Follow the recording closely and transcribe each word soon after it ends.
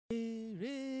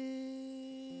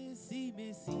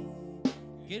Kérésìmesì,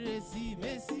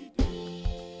 Kérésìmesì.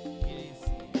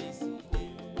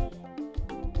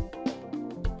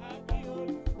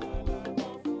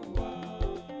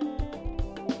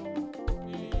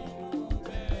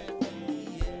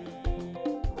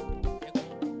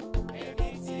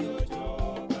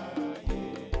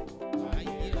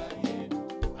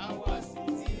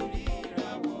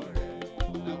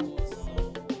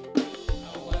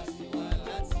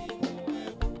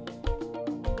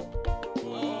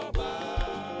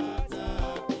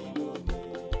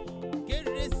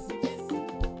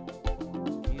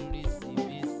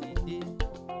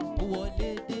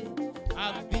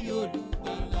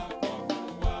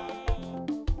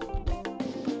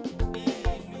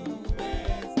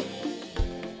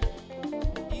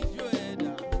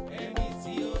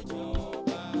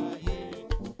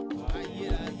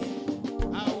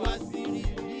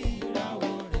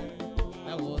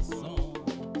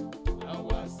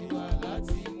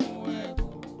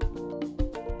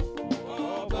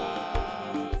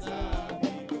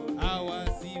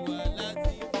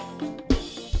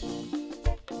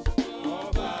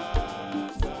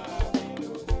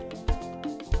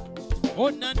 Oh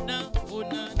na na, oh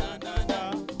na na na na.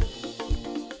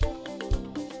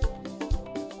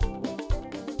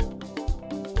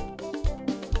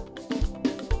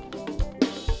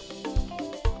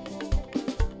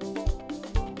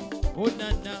 Oh na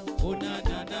na, oh na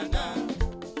na na na.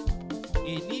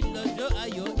 Èní lọ́jọ́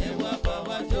ayọ̀ ẹ wá bá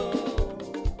wa jó.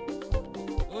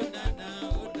 Oh na na,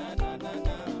 oh na na na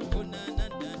na. Oh na na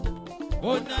na na.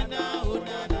 Oh na na, oh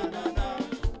na na na na.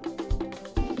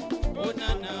 Oh na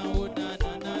na, oh na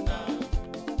na na na.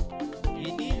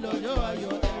 Èní lọ́jọ́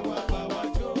ayọ̀ ẹ wá bá wa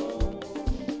jó.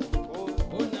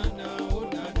 Oh na na, oh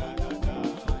na na na na.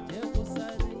 Jẹ́ kó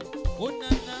sáré. Oh na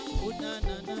na, oh na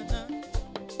na na na.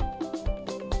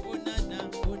 Oh na na,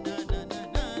 oh na na na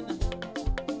na na.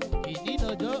 Èní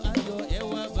lọ́jọ́ ayọ̀ ẹ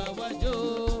wá bá wa jó.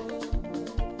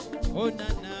 Oh na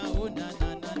na, oh na na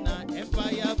na na.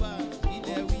 Empire ba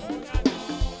ilẹ̀ wí.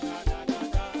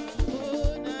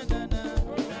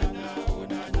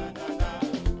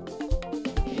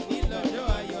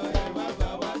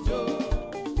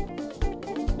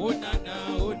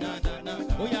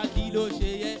 Bóyá kí ló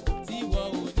ṣe yẹ tí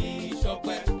wọ́n ò ní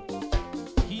ṣọpẹ́?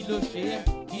 Kí ló ṣe yẹ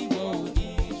kí wọ́n ò ní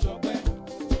ṣọpẹ́?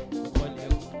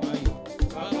 Ọ̀pọ̀lẹ̀kùn ayọ̀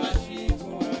bàbá ṣí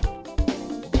fún ẹ.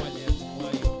 Ọ̀pọ̀lẹ̀kùn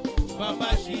ayọ̀ bàbá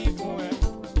ṣí fún ẹ.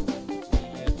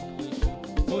 Ilẹ̀kùn èṣù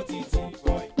ó ti tì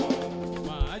kọ̀ọ̀kan.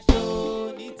 Màá jó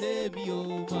ní tèmi o,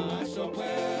 màá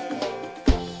ṣọpẹ́.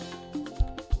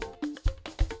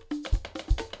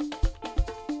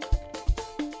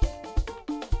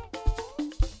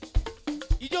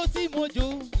 Ijó tí mo jó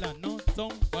lànà tó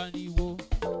ń pariwo,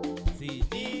 tì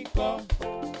ní kọ́,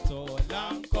 tọ̀la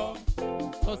ń kọ́,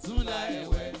 tọ̀túnla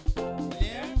ẹ̀wẹ̀,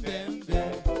 ilẹ̀ ń bẹ̀ ń bẹ̀,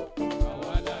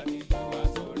 àwa la nílò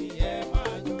àtòrí ẹ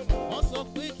máa jó. Wọ́n sọ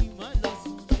pé kí n má lọ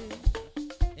sùnlé,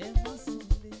 ẹ má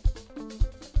sùnlé.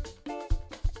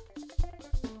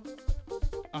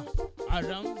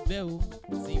 Ara ń bẹ́ o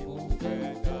tí mo fẹ́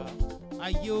dá,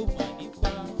 ayé ò mà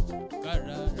nípa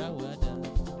kára ra wá dá.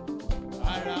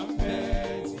 Ara ń bẹ́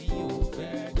tí o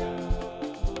fẹ́ dá.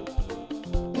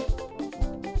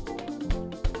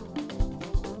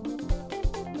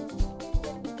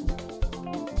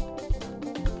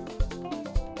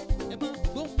 Ẹ máa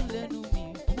gbóhùn lẹ́nu mi,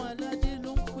 ọmọ aládé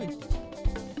ló ń pèdè.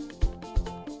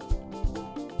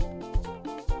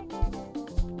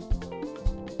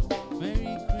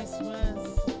 Merry Christmas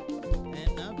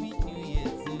and Happy New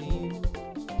Year to you.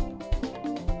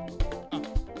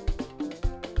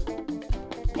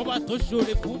 Ọba tó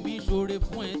ṣoore fún mi ṣoore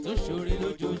fún ẹ tó ṣoore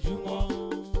lójoojúmọ́.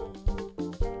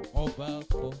 Ọba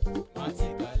kọ má ti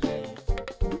kà lẹ́yìn.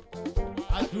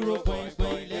 Adúró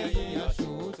gbọ̀ngbọ̀n lẹ́yìn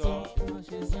aṣòótọ́. Má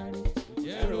ṣe sáré kò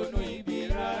jẹ́ ronú ibi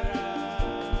rárá.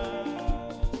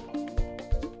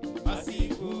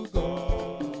 Àsìkò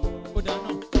gan. Ó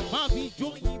dáná má fi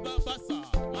jóyin bàbá sà.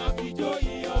 Má fi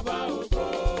jóyin ọba ògo.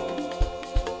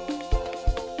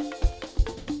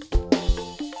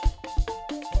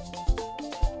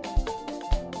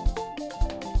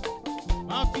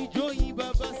 Má fi jóyin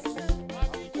bàbá sà. Má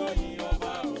fi jóyin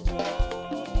ọba ògo.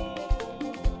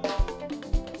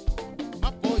 Má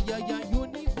fọ yàyà yóò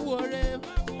ní bú ọrẹ.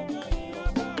 Má fi jóyin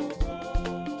ọba ògo.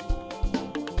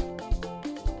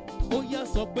 Ó yá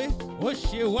sọ pé ó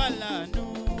ṣe wá láàánú.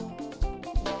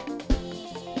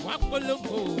 Wá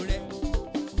polongo rẹ.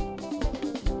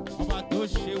 Ọba tó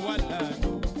ṣe wá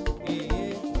láàánú.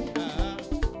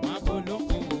 Wá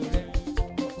polongo rẹ.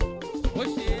 Ó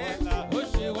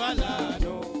ṣe wá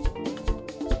láàánú.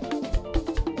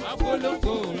 Wá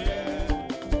polongo rẹ.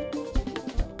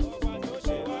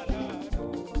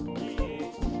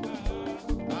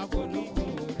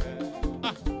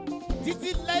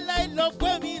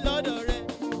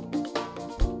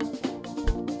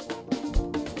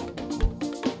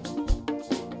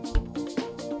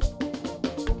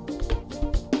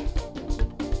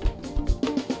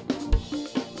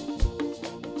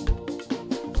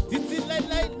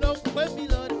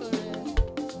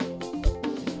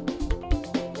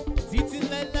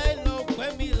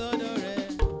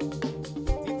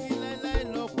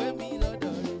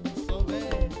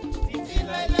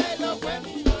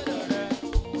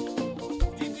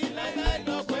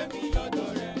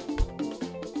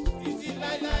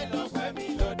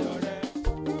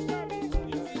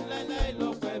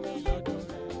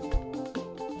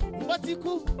 ọ̀pọ̀ ti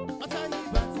kú ọ̀tá yìí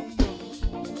bá ti yọ.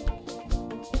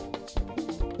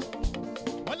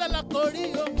 wọ́n lọ́la kò rí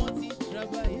ọmọ ti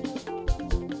dàgbáyé.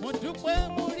 mo dúpẹ́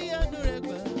mo rí àánú rẹ̀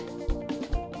gbà.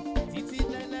 títí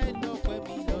láéláé lọ́pẹ́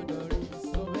mi lọ́dọ̀ rẹ̀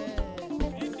sọ bẹ́ẹ̀.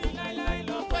 títí láéláé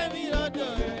lọ́pẹ́ mi lọ́dọ̀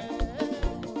rẹ̀.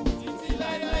 títí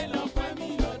láéláé lọ́pẹ́ mi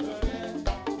lọ́dọ̀ rẹ̀.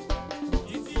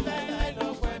 títí láéláé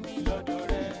lọ́pẹ́ mi lọ́dọ̀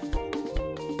rẹ̀.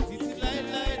 títí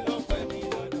láéláé lọ́pẹ́ mi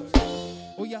lọ́dọ̀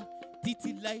rẹ̀. ó yá títí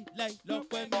láéláé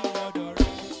lọ́pẹ́ mi lọ́dọ̀ rẹ̀.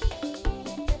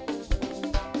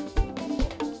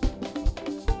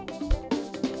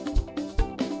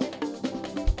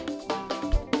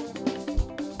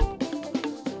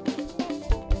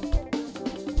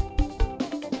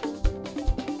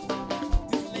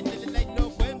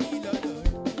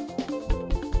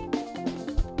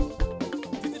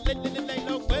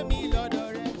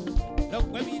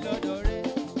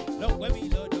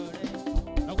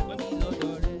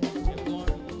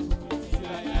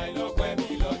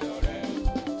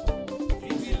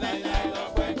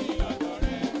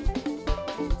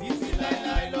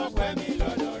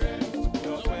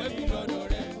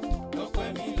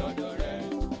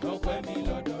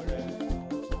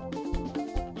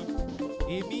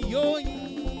 Èmi yóò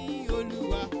yìn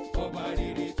Olúwa ọba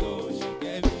rere tó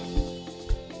ṣìkẹ́ mi.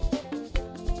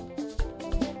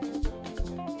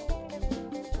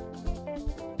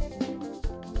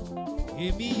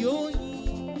 Èmi yóò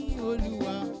yìn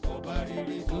Olúwa ọba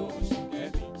rere tó ṣìkẹ́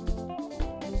mi.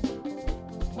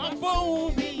 Má fóhùn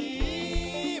mi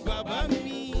yìn bàbá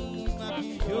mi, má fi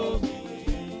jó mi.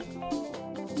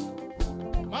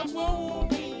 Má fóhùn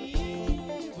mi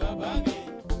yìn bàbá mi,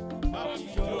 má fi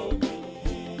jó mi.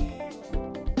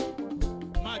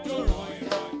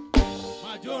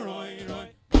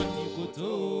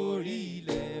 Torí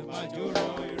ilẹ̀ máa jó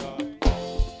ràn-ìràn.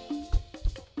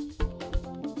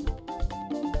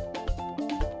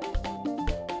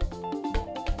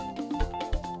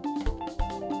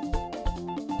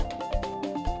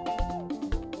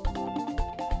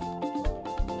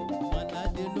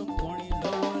 Aládé ló ń kọrin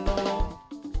lọ́wọ́lọ́wọ́.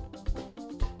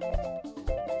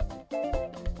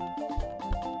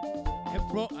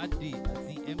 Ebro Ade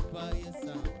àti Empire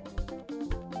Sound.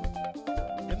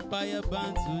 Empire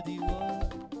band to the world.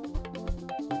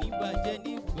 Oníbàjẹ́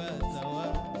nígbà tàwa.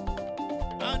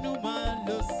 Àánú máa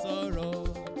ló sọ̀rọ̀.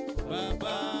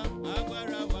 Bàbá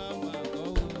agbára wa wà kọ́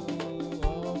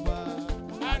ọba.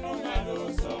 Àánú máa ló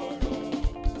sọ̀rọ̀.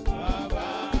 Bàbá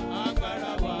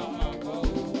agbára wa wà kọ́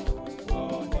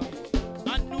ọba.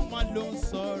 Àánú máa ló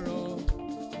sọ̀rọ̀.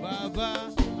 Bàbá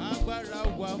agbára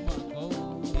wa wà kọ́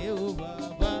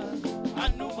bàbá.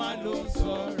 Àánú máa ló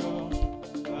sọ̀rọ̀.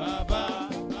 Bàbá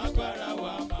agbára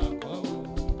wa máa kọ́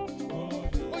o.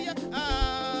 Ó yá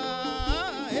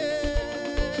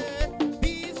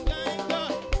this kind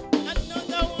God,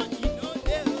 another one you know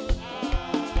dey o.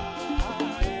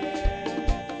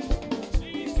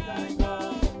 This kind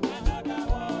God, another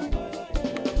one you know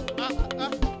dey.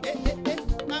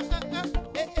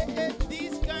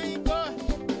 This kind God,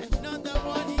 another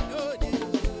one you know dey.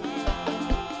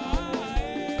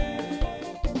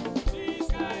 This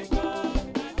kind God.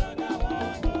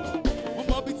 Mo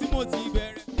mọ bí tí mo ti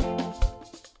bẹ̀rẹ̀.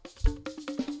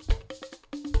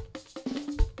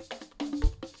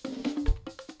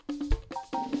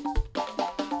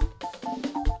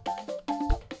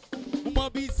 Mo mọ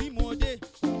bí tí mo dé.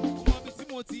 Mo mọ bí tí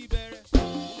mo ti bẹ̀rẹ̀. Mo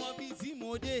mọ bí tí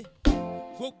mo dé.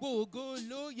 Gbogbo ògo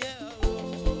ló yẹ o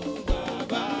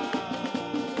bàbá.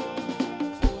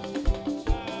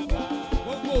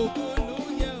 Gbogbo ògo ló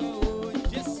yẹ o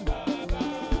Jésù.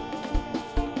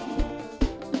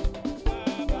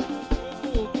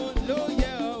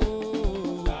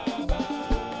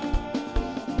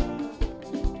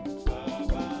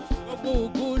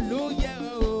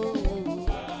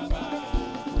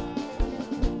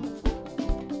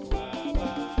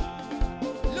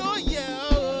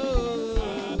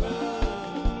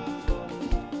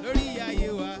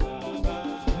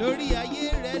 Lórí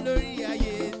ayé rẹ, lórí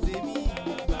ayé tèmi.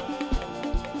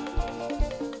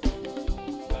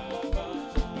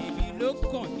 Èmi ló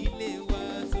kàn nílé wa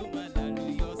tó máa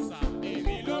lálùyọ sá.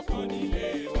 Èmi ló kàn nílé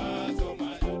wa tó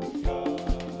máa lálùyọ.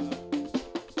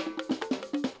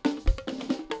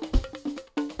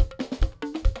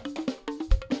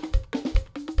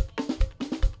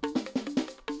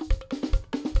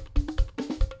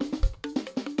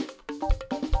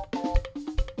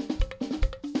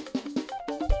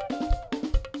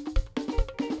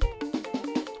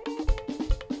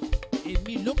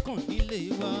 Èmi ló kàn nílé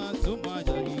wa tó máa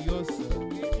lálùyọ sá.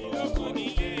 Èmi ló kàn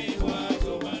nílé wa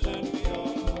tó máa lálùyọ.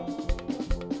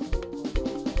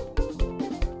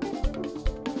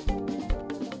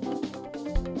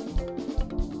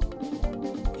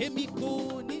 èmi kò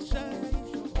ní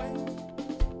ṣàìṣọpẹ́.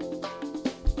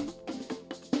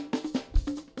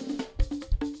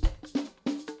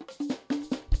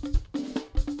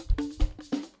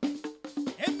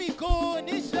 Èmi kò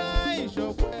ní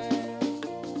ṣàìṣọpẹ́.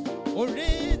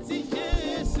 Oore tí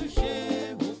Jésù ṣe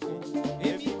òkò.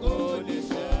 Èmi kò ní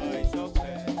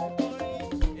ṣàìṣọpẹ́.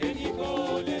 Èmi kò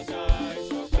ní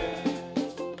ṣàìṣọpẹ́.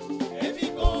 Èmi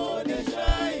kò ní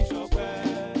ṣàìṣọpẹ́.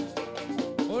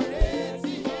 Oore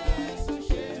tí Jésù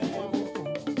ṣe òkò.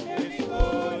 Èmi kò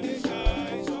ní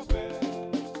ṣàìṣọpẹ́.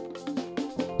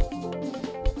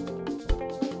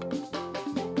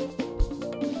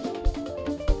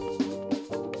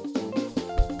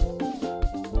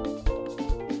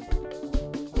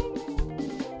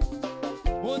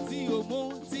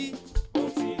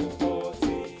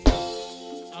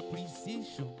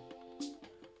 Appreciation.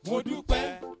 Mo dúpẹ́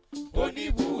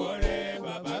oníbù ọ̀rẹ́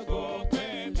bàbá gbọ́pẹ́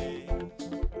mi.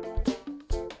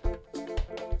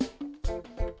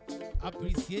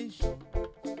 Appreciation.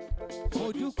 Mo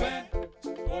dúpẹ́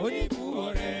oníbù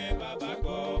ọ̀rẹ́ bàbá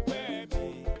gbọ́pẹ́ mi.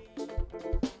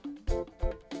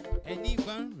 Ẹni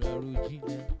bá ń rọrùn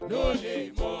jinlẹ̀ ló lè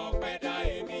mọ pẹ́dà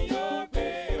èmi yóò gbé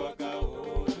ọ̀gá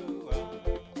Olúwa.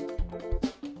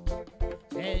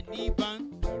 Ẹni bá ń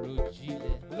rọrùn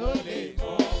jinlẹ̀ ló lè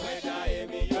mọ pẹ́dà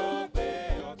èmi yóò gbé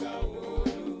ọ̀gá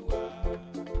Olúwa.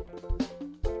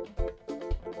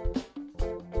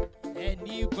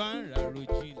 Ẹni bá ń rọrùn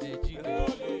jinlẹ̀ jinlẹ̀ ló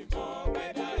lè mọ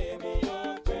pẹ́dà èmi yóò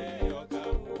gbé ọ̀gá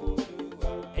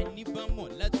Olúwa. Ẹni bá mọ̀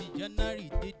láti January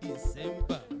dé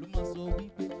December ló máa sọ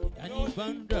wípé ẹni bá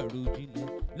ń rọrùn jinlẹ̀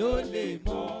ló lè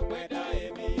mọ pẹ́dà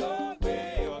èmi yóò gbé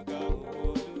ọ̀gá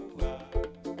Olúwa.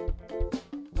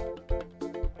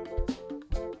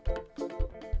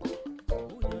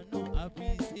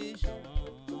 Appreciation.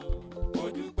 Mo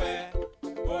dúpẹ́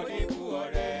oníbù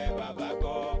ọ̀rẹ́ bàbá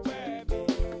gbọ́pẹ́ mi.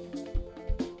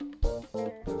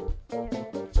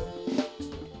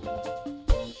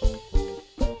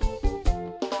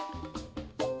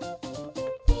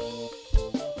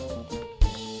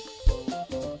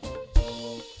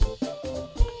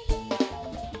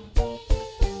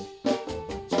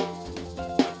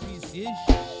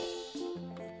 Appreciation.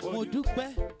 Mo dúpẹ́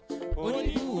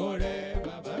oníbù ọ̀rẹ́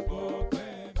bàbá gbọ́pẹ́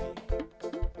mi.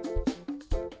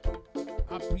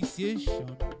 Appreciation.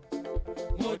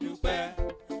 Mo dúpẹ́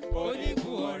oníbù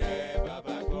ọ̀rẹ́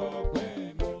bàbá gbọ́pẹ́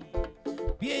mi.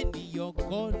 Bí ènìyàn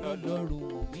kọ́ lọ́lọ́run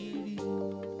mi rí.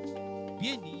 Bí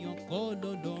ènìyàn kọ́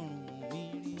lọ́lọ́run mi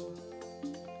rí.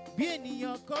 Bí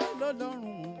ènìyàn kọ́ lọ́lọ́run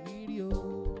mi rí o.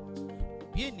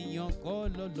 Bí ènìyàn kọ́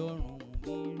lọ́lọ́run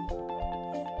mi rí.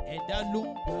 Ẹ̀dá ló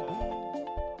ń gbàgbé.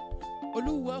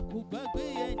 Olúwa kò gbàgbé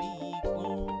ẹnì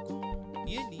kankan.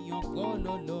 Bí ènìyàn kọ́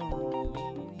lọ́lọ́run mi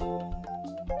rí.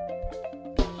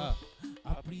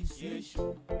 Appreciation.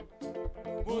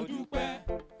 Mo dúpẹ́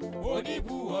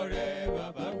oníbù ọ̀rẹ́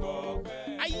bàbá gbọ́pẹ́.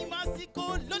 Àyìnmásíkò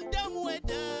ló ń dẹ́mu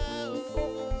ẹ̀dá o.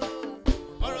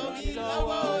 Ọ̀rọ̀ mi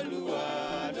lọ́wọ́ Olúwa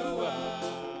ló wà.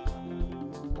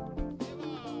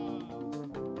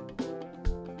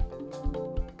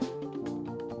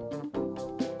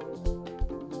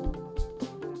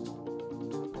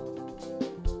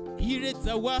 Ire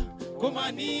tàwa kó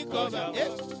máa ní kọ́ba.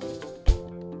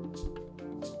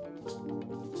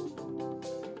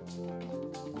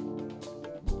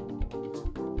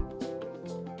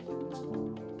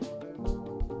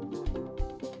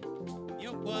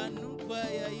 Yọ̀pọ̀ àánú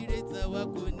báyà ire tàwa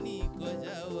kò ní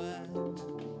kọjá wa.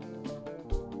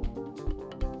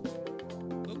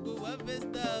 Gbogbo wa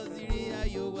Festus ire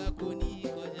ayọ̀ wa kò ní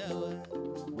kọjá wa.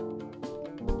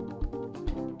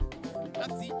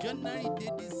 Láti January dé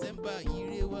December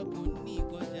ire wa kò ní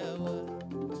kọjá wa.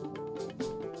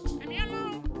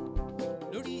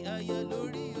 Lórí aya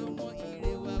lórí ọmọ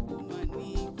ire wa kò máa ní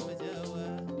kọjá wa.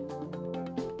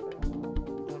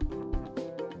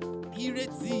 Ire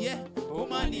tìyẹ kò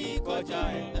máa ní kọjá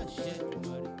ẹ̀ láṣẹ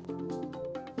Èdùmàrè.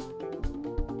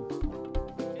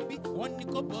 Ṣebí wọ́n ní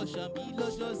kó bọ̀ ṣàmì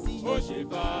lọ́jọ́ sí. Ó ṣe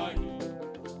fàárì.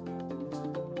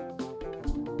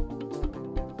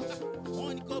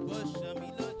 Wọ́n ní kó bọ̀ ṣàmì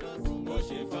lọ́jọ́ sí. Ó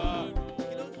ṣe fàárì.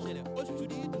 Kí ló ń ṣẹlẹ̀? Oṣù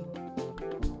dídùn.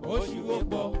 Oṣù ó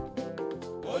pọ̀.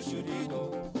 Oṣù dídùn.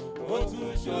 Ó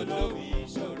tún ṣolómi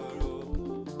ṣòróró.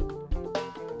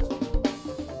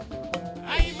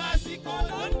 Àyìnmásíkò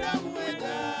ló ń dààmú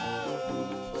ẹ̀dá o.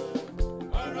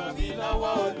 Ọ̀rọ̀ mi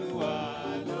lọ́wọ́ Olúwa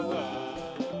ló wà.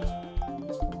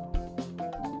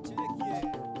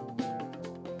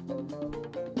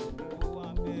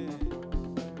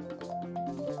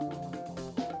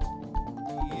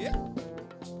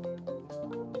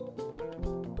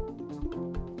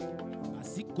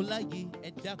 Àsìkò láyé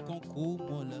ẹ̀dá kan kò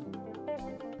mọ̀ la.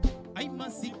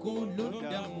 àìmásìkò ló ń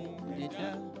dààmú ẹ̀dá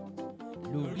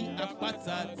lórí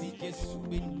àpáta tí Jésù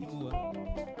gbé nínú wa.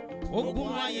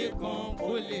 Ogun ayé kan kò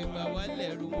lè bà wá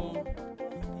lẹ́rù mọ́.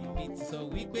 Èmi ti sọ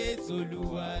wípé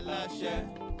t'Olúwa láṣẹ.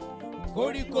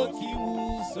 Koríko kì í wú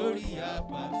sórí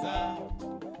àpáta.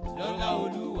 Lọ́lá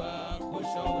Olúwa kó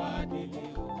ṣọ́ wa délé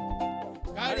o.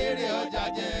 Kárèrè ọjà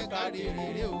jẹ́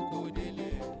kárèrè oko délé.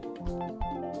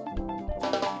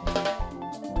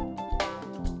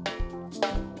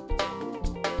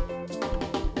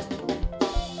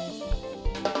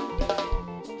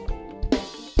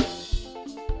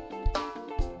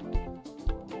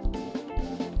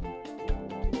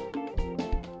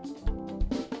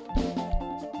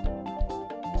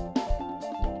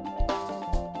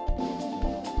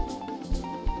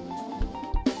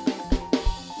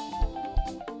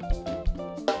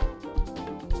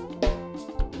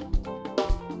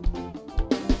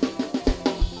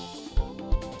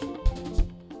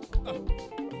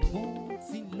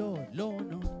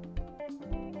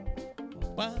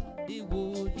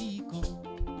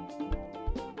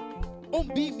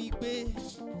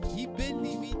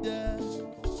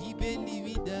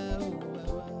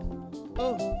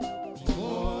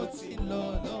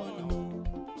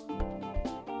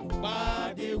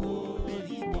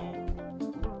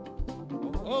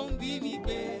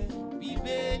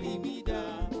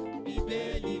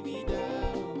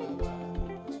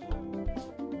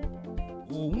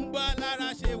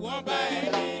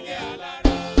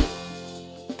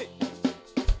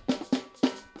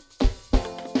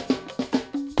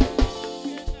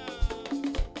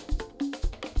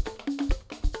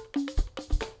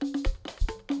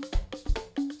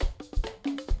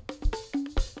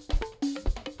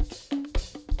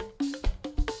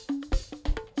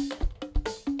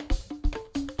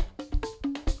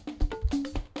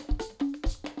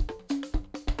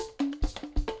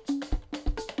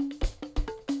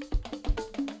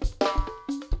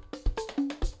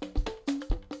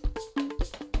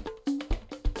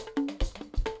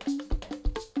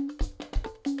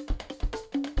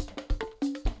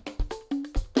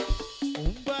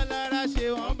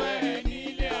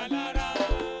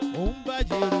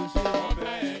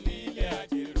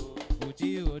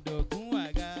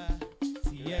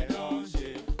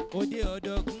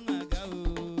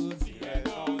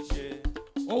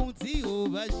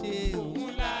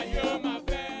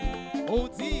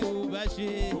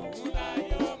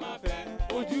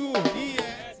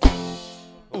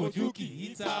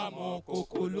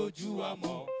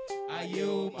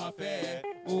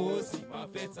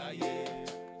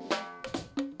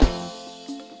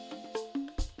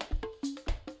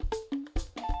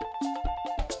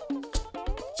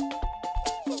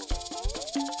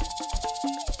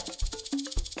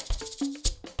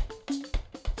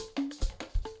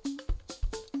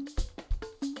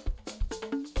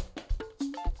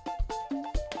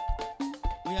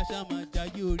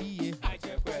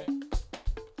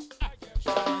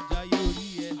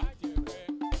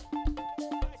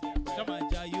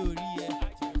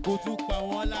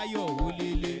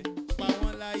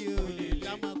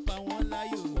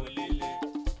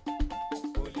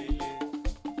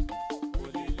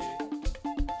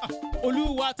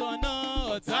 Olúwa tọ̀nà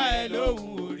ọ̀tá ẹ̀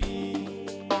lóhùn orí.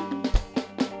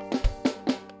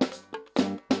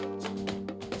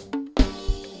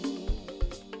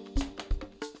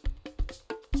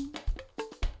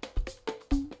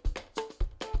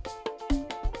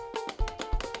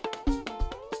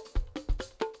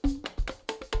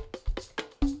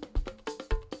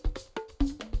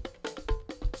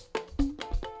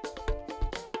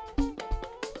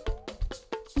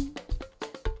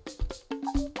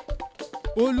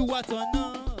 Olúwa tọ̀nà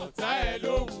ọ̀tá ẹ̀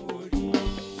lóhùn orí.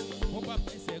 Bó bá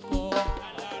fẹsẹ̀ kọ́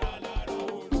alára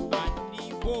oró. Àní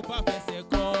bó bá fẹsẹ̀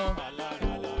kọ́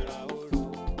alára oró.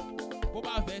 Bó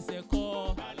bá fẹsẹ̀ kọ́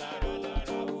alára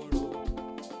oró.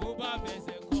 Bó bá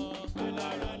fẹsẹ̀ kọ́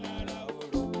alára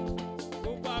oró.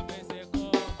 Bó bá fẹsẹ̀ kọ́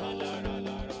alára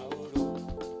oró.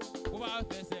 Bó bá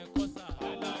fẹsẹ̀ kọ́ sá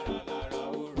alára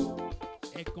oró.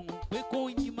 Ẹ̀kan pé kó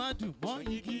yín má dùn mọ́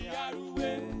igi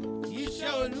arúwé.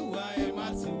 Iṣẹ́ Olúwa ẹ má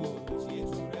ti wò ṣe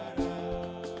tù rárá.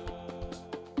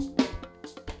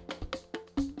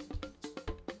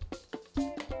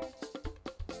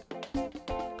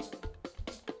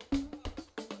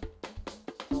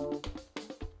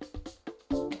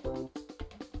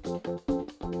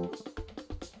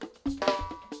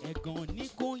 Ẹ̀gàn ní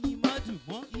kó yín má dùn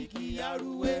mọ́ igi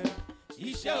arúwé.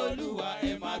 Iṣẹ́ Olúwa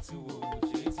ẹ má ti wò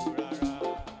ṣe tù rárá.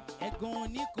 Ẹ̀gàn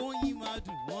ní kó yín má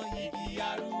dùn mọ́ igi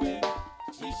arúwé.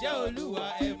 Iṣẹ́ Olúwa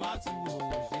ẹ má tún wò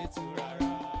ṣe tú rárá.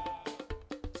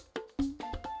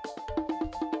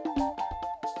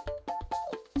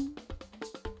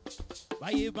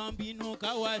 báyé bá ń bínú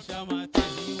káwá ṣàmà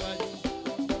tẹ̀síwájú.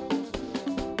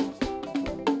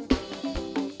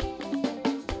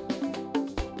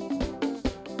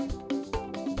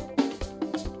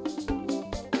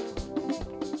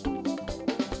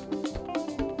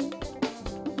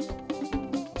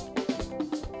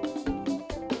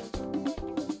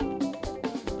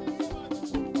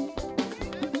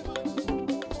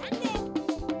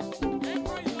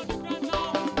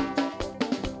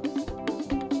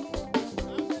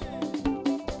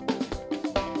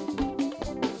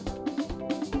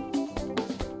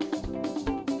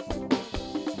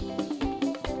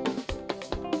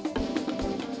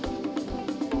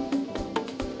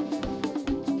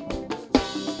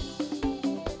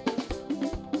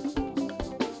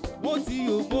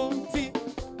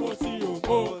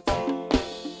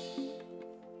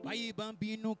 Báyé bá ń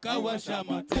bínú káwá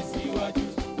ṣàmà tẹ̀síwájú.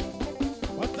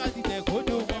 Wọ́tá dìtẹ̀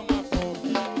kódó wọn máa pọ̀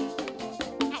bí.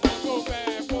 Àwọn tó fẹ́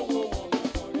kówó wọn máa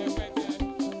pọ̀ rẹpẹtẹ.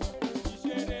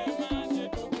 Ìṣeré máa ṣe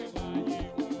tó pé láyé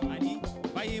wọn. Àní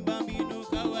báyé bá ń bínú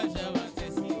káwá ṣàmà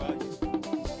tẹ̀síwájú.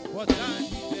 Wọ́tá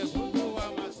dìtẹ̀ kódó wọn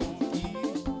máa tàn kí.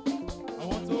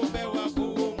 Àwọn tó fẹ́ wá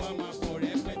kówó wọn máa pọ̀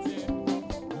rẹpẹtẹ.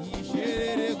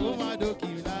 Ìṣeré kó má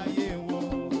dókì láyé wọn.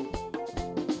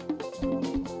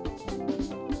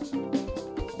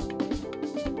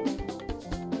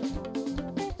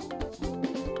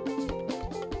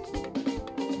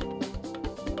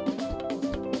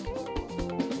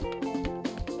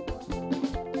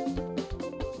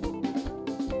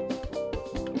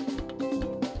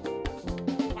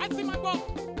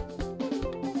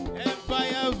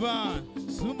 Van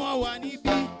súnmọ́ wa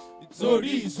níbí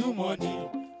torí ìsúnmọ́ ni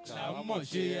làwọn mọ̀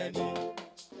ṣe ẹni.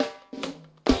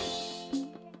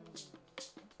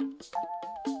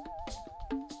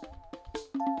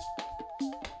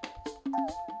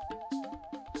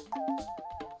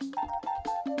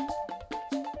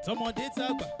 Tọmọdé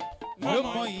tàgbà ló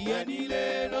mọ ìyẹn nílé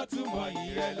ló tún mọ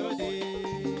ìyẹn lóde.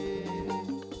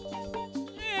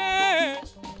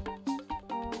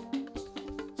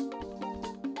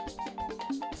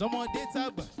 Tọmọdé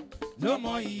tàgbà ló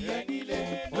mọ ìyẹn nílé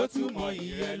ló tún mọ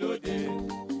ìyẹn lóde.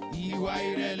 Ìwà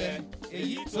ìrẹ̀lẹ̀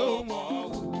èyí tó mọ̀ ọ́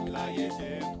wù láyé ṣe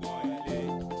ń pọ́n ẹ lé.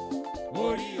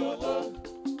 Orí owó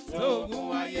tó mú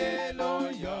wáyé ló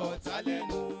ń yọ ọ̀tá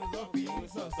lẹ́nu ló fi ń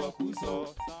sọ̀sọ̀kúsọ.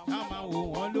 Ká máa wò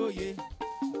wọ́n lóye.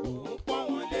 Òun pọ́n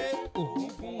wọn lé, òun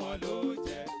fún wọn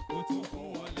lóúnjẹ, ó tún fún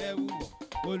wọn lẹ́wù wọ̀.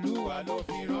 Olúwa ló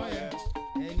fi rán ẹ,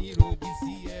 ẹni ròbí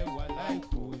sí ẹ wà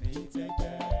láìpò ní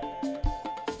tẹ́gbẹ́.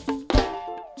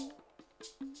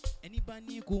 Ẹni bá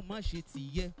ní kó má ṣe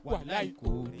tìyẹ wà láìkò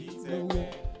ní tẹ́wẹ́.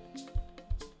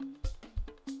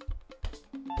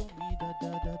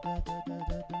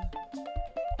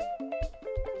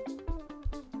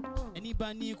 Ẹni bá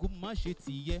ní kó má ṣe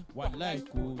tìyẹ wà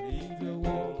láìkò ní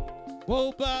tẹ́wẹ́. Bó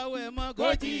bá wẹ̀ mọ́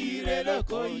gójì ire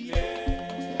lóko ilé.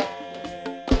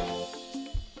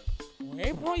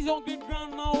 April is on the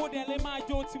ground now, ó dẹ̀ lè máa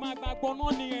jó tí máa gbàgbọ́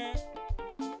náà nìyẹn.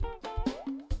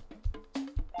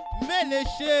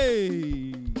 Mélèṣe.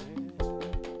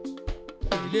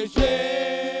 Mélèṣe.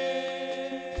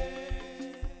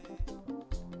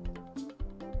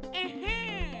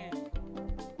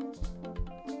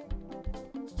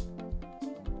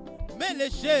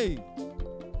 Mélèṣe.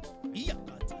 Ìyá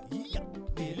kàtà ìyá.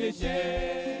 Mélèṣe.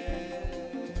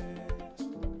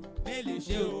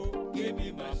 Mélèṣe o, kémi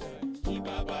máa ṣe. Kí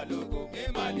bàbá lógo, ké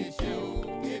má lè ṣe o,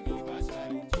 kémi máa ṣe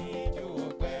jíjó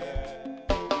ọpẹ́.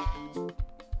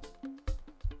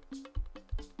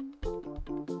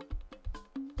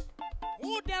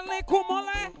 Dele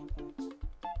kumole.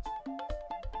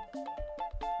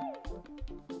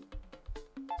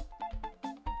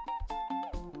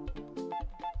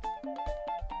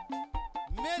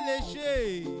 Mélèṣe.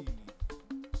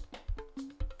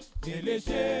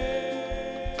 Mélèṣe.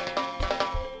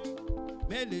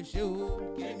 Mélèṣe o,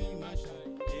 kémi máa ṣe.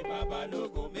 Kí bàbá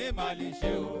lógo, mé má lè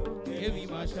ṣe o, kémi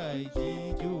máa ṣe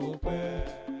jíjó ọpẹ́.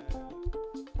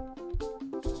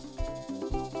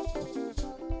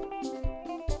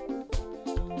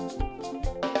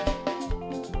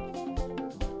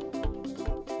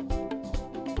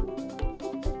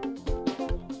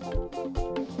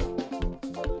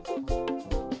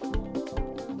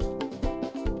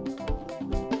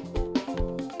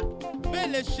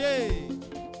 Mélèṣe.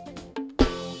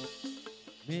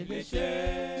 Mélèṣe.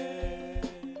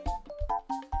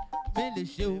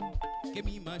 Mélèṣe o,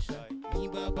 kémi máa ṣe. Ní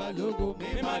bàbá lógo, mé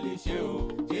má lè ṣe o,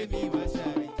 kémi máa ṣe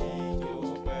jíjó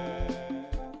ọpẹ́.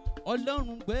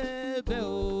 Ọlọ́run gbẹ́bẹ̀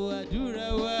o, àdúrà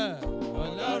wa.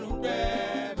 Ọlọ́run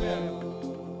gbẹ́bẹ̀ o.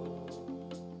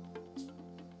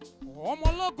 Ọmọ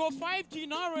ológo 5G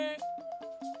náà rè.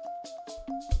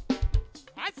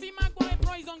 see my boy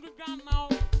praise on the ground now.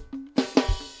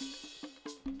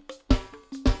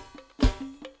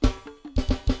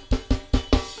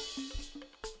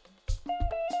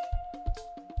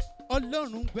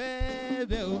 Ọlọ́run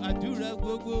gbẹ́bẹ̀ o, àdúrà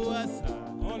gbogbo àṣà.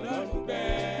 Ọlọ́run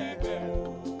gbẹ́bẹ̀ o.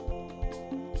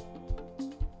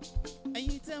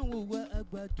 Ẹ̀yin tẹ́ ń wò wá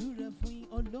àgbàdúrà fún yín,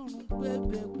 Ọlọ́run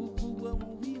gbẹ́bẹ̀ gbogbo wa mo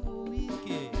wí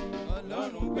kẹ̀.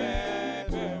 Ọlọ́run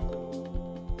gbẹ́bẹ̀ o.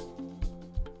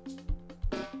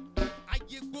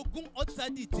 Ayé gbógun ọ̀tá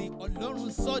dìtì,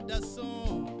 Ọlọ́run sọ́dà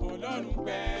sàn. Ọlọ́run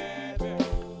gbẹ́bẹ̀ o.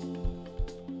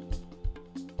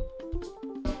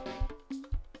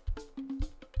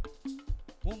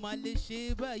 Mo máa lè ṣe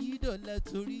báyìí dọ̀la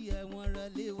torí àwọn ará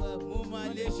lé wa. Mo máa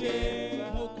lè ṣe,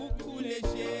 mo kúkú lè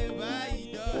ṣe báyìí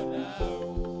dọ̀la o.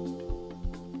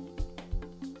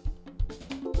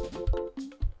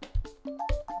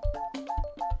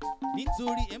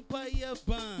 Nítorí Empire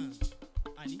Bank,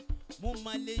 àní mo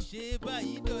máa lè ṣe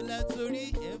báyìí dọ̀la torí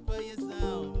Empire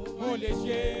Sound. Mo lè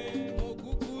ṣe, mo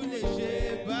kúkú lè ṣe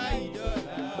báyìí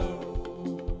dọ̀la o.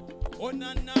 Ó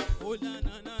nana, ó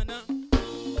nana nana.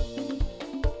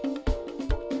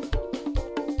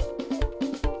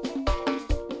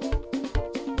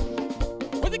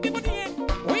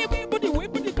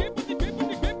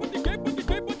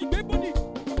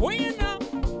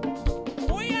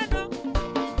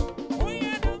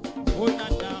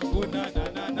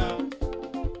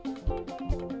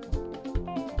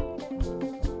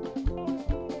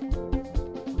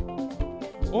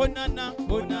 Oh na na,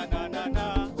 oh na na na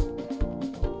na,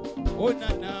 oh na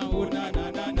na, oh na na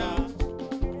na na.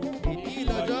 Ìdí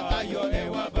lọ́jọ́ ayọ̀ ẹ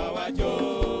wá bá wa jó.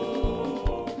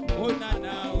 Oh na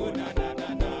na, oh na na na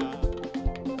na,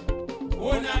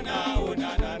 oh na na, oh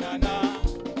na na na na,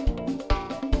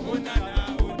 oh na na,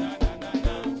 oh na na na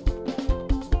na.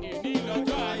 Ìdí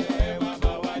lọ́jọ́ ayọ̀ ẹ wá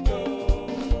bá wa jó.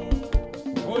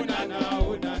 Oh na na,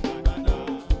 oh na na na na.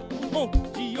 Oh,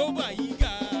 Jehovah yìí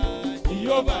ga,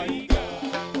 Jehovah yìí.